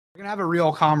We're going to have a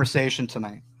real conversation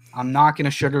tonight. I'm not going to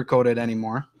sugarcoat it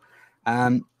anymore.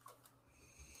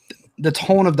 The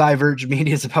tone of Diverge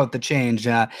Media is about to change.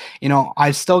 I'm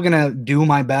still going to do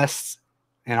my best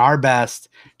and our best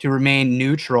to remain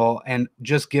neutral and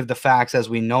just give the facts as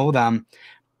we know them.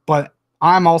 But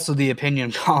I'm also the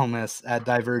opinion columnist at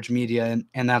Diverge Media,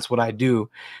 and that's what I do.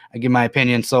 I give my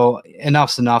opinion. So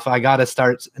enough's enough. I got to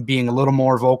start being a little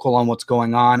more vocal on what's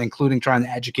going on, including trying to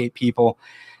educate people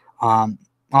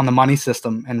on the money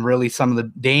system and really some of the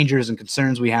dangers and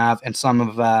concerns we have, and some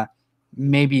of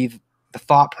maybe the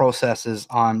thought processes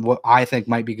on what I think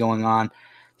might be going on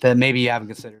that maybe you haven't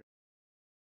considered.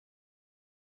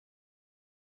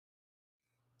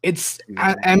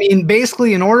 I mean,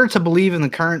 basically, in order to believe in the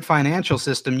current financial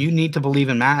system, you need to believe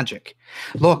in magic.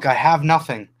 Look, I have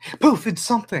nothing. Poof, it's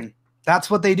something. That's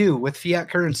what they do with fiat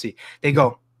currency. They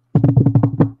go,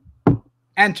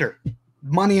 enter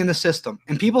money in the system.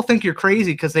 And people think you're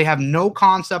crazy because they have no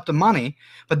concept of money,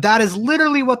 but that is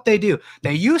literally what they do.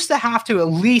 They used to have to at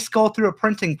least go through a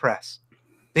printing press.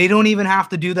 They don't even have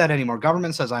to do that anymore.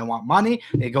 Government says, I want money.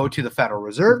 They go to the Federal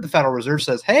Reserve. The Federal Reserve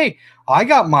says, hey, I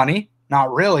got money.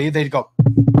 Not really. They go,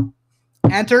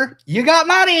 enter, you got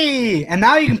money. And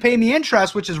now you can pay me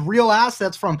interest, which is real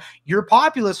assets from your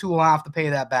populace who will have to pay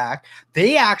that back.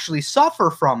 They actually suffer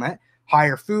from it.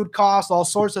 Higher food costs, all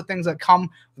sorts of things that come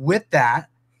with that.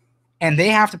 And they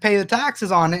have to pay the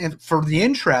taxes on it for the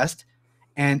interest.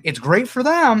 And it's great for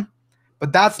them.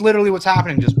 But that's literally what's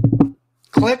happening. Just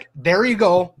click, there you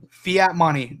go, fiat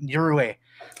money, your way.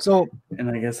 So,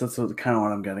 and I guess that's kind of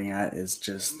what I'm getting at, is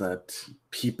just that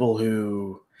people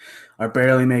who are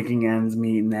barely making ends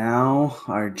meet now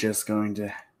are just going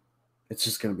to, it's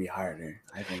just going to be harder,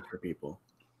 I think, for people.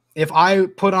 If I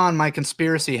put on my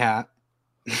conspiracy hat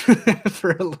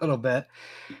for a little bit,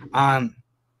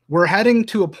 we're heading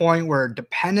to a point where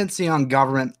dependency on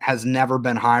government has never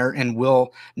been higher and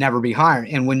will never be higher.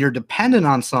 And when you're dependent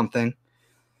on something,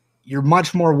 you're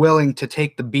much more willing to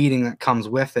take the beating that comes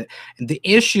with it. And the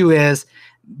issue is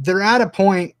they're at a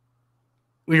point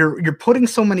where you're putting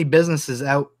so many businesses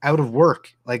out of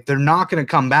work. Like, they're not going to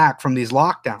come back from these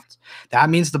lockdowns. That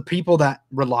means the people that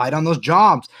relied on those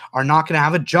jobs are not going to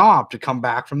have a job to come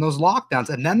back from those lockdowns.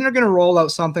 And then they're going to roll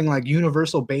out something like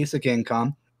universal basic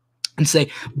income and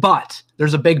say, but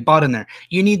there's a big but in there.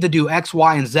 You need to do X,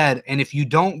 Y, and Z. And if you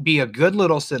don't be a good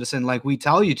little citizen like we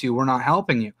tell you to, we're not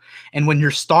helping you. And when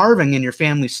you're starving and your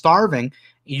family's starving,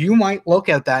 you might look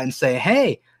at that and say,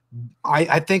 hey,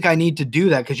 I think I need to do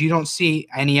that because you don't see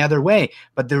any other way.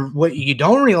 But what you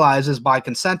don't realize is by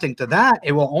consenting to that,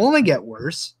 it will only get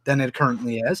worse than it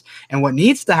currently is. And what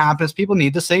needs to happen is people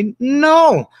need to say,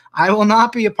 no, I will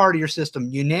not be a part of your system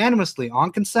unanimously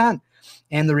on consent.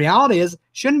 And the reality is,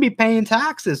 shouldn't be paying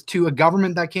taxes to a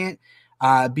government that can't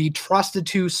be trusted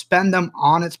to spend them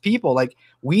on its people. Like,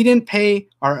 we don't pay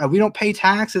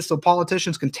taxes so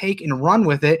politicians can take and run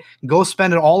with it and go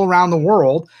spend it all around the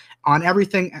world on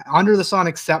everything under the sun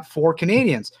except for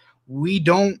Canadians. We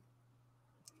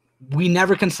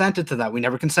never consented to that. We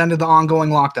never consented to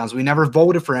ongoing lockdowns. We never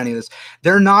voted for any of this.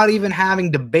 They're not even having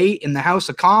debate in the House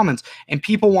of Commons, and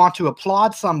people want to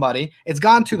applaud somebody. It's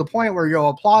gotten to the point where you'll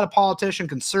applaud a politician,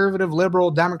 conservative,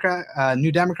 liberal, Democrat,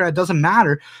 New Democrat, it doesn't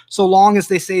matter, so long as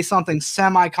they say something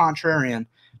semi-contrarian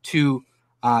to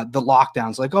the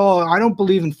lockdowns. Like, oh, I don't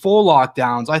believe in full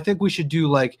lockdowns. I think we should do,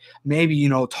 like, maybe,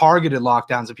 targeted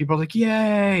lockdowns. And people are like,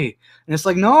 yay. And it's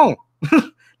like, no.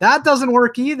 That doesn't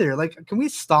work either. Like, can we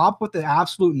stop with the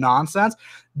absolute nonsense?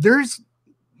 There's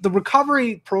the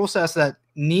recovery process that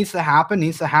needs to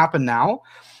happen now.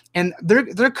 And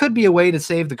there could be a way to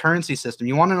save the currency system.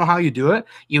 You want to know how you do it?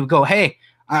 You go, hey,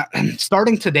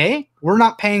 starting today, we're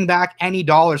not paying back any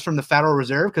dollars from the Federal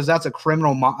Reserve because that's a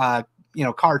criminal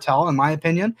cartel, in my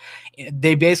opinion.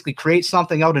 They basically create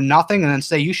something out of nothing and then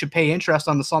say you should pay interest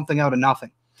on the something out of nothing.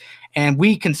 And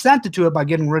we consented to it by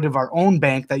getting rid of our own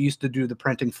bank that used to do the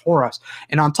printing for us.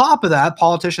 And on top of that,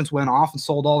 politicians went off and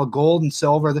sold all the gold and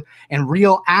silver and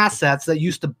real assets that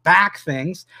used to back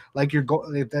things like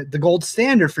the gold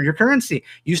standard for your currency.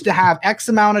 Used to have X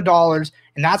amount of dollars,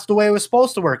 and that's the way it was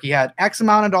supposed to work. You had X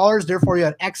amount of dollars, therefore you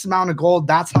had X amount of gold.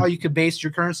 That's how you could base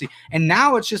your currency. And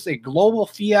now it's just a global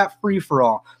fiat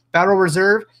free-for-all. Federal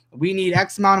Reserve, we need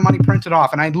X amount of money printed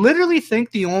off. And I literally think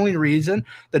the only reason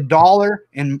the dollar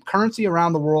and currency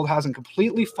around the world hasn't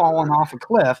completely fallen off a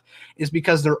cliff is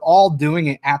because they're all doing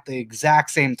it at the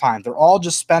exact same time. They're all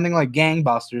just spending like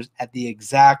gangbusters at the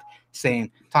exact same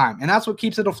time. And that's what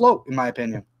keeps it afloat, in my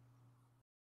opinion.